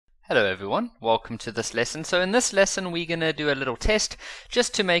Hello everyone, welcome to this lesson. So in this lesson we're going to do a little test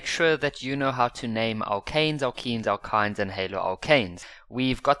just to make sure that you know how to name alkanes, alkenes, alkynes and haloalkanes.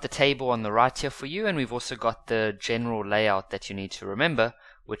 We've got the table on the right here for you, and we've also got the general layout that you need to remember,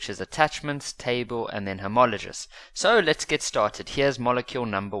 which is attachments, table and then homologous. So let's get started. Here's molecule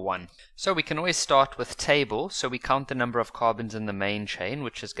number 1. So we can always start with table, so we count the number of carbons in the main chain,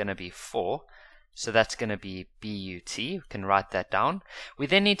 which is going to be 4. So that's going to be BUT. We can write that down. We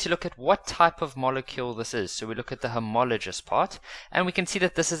then need to look at what type of molecule this is. So we look at the homologous part, and we can see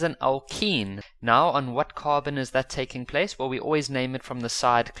that this is an alkene. Now, on what carbon is that taking place? Well, we always name it from the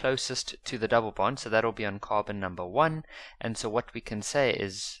side closest to the double bond, so that'll be on carbon number 1. And so what we can say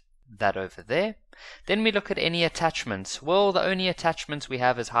is that over there. Then we look at any attachments. Well, the only attachments we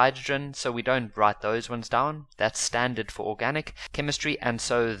have is hydrogen, so we don't write those ones down. That's standard for organic chemistry, and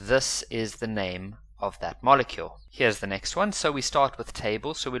so this is the name of that molecule. Here's the next one. So we start with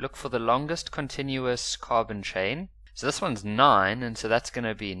table, so we look for the longest continuous carbon chain. So this one's 9, and so that's going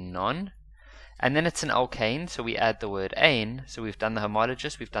to be non. And then it's an alkane, so we add the word ane. So we've done the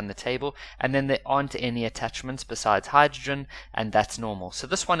homologous, we've done the table, and then there aren't any attachments besides hydrogen, and that's normal. So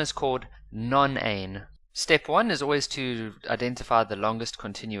this one is called non-ane. Step 1 is always to identify the longest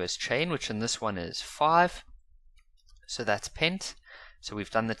continuous chain, which in this one is 5. So that's pent. So we've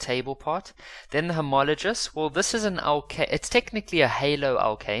done the table part. Then the homologous, well, this is an alkane. It's technically a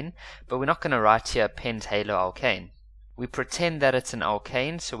haloalkane, but we're not going to write here pent haloalkane. We pretend that it's an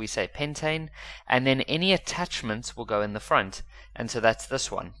alkane, so we say pentane, and then any attachments will go in the front, and so that's this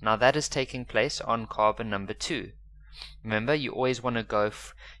one. Now that is taking place on carbon number 2. Remember, you always want to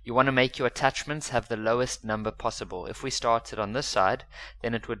you want to make your attachments have the lowest number possible. If we started on this side,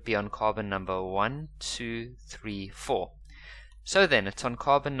 then it would be on carbon number 1, 2, 3, 4. So then it's on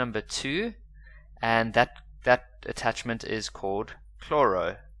carbon number 2, and that attachment is called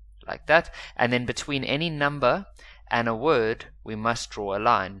chloro, like that. And then between any number and a word, we must draw a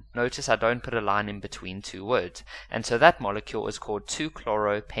line. Notice I don't put a line in between two words. And so that molecule is called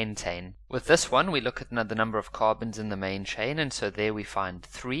 2-chloropentane. With this one, we look at the number of carbons in the main chain, and so there we find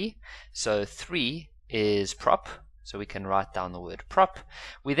 3. So 3 is prop, so we can write down the word prop.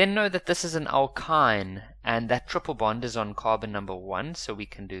 We then know that this is an alkyne, and that triple bond is on carbon number 1, so we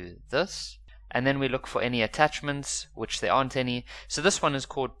can do this. And then we look for any attachments, which there aren't any. So this one is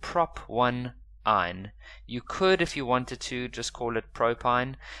called prop 1 ine. You could, if you wanted to, just call it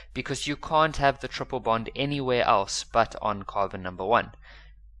propine, because you can't have the triple bond anywhere else but on carbon number 1.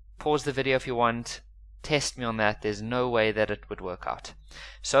 Pause the video if you want, test me on that. There's no way that it would work out.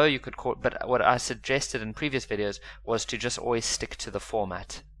 So you could call, but what I suggested in previous videos was to just always stick to the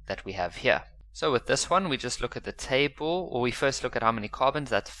format that we have here. So with this one, we just look at the table, or we first look at how many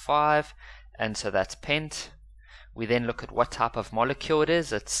carbons. That's 5, and so that's pent. We then look at what type of molecule it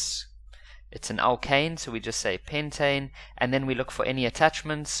is. It's an alkane, so we just say pentane, and then we look for any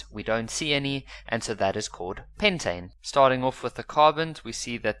attachments. We don't see any, and so that is called pentane. Starting off with the carbons, we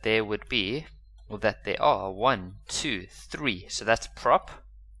see that there would be, or that there are 1, 2, 3, so that's prop.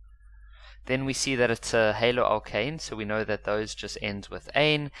 Then we see that it's a haloalkane, so we know that those just ends with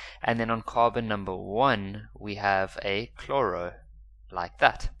ane, and then on carbon number 1 we have a chloro, like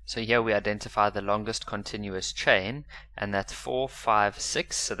that. So here we identify the longest continuous chain, and that's 4, 5,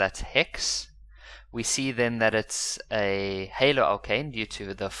 6, so that's hex. We see then that it's a haloalkane due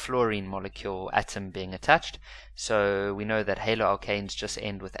to the fluorine molecule atom being attached. So we know that haloalkanes just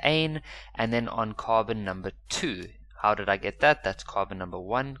end with ane, and then on carbon number 2. How did I get that? That's carbon number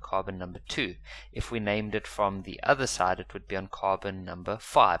 1, carbon number 2. If we named it from the other side, it would be on carbon number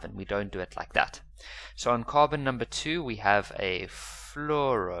 5, and we don't do it like that. So on carbon number 2, we have a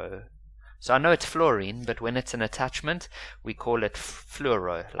fluoro. So I know it's fluorine, but when it's an attachment, we call it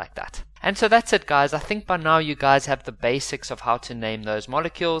fluoro, like that. And so that's it, guys. I think by now you guys have the basics of how to name those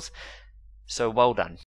molecules. So well done.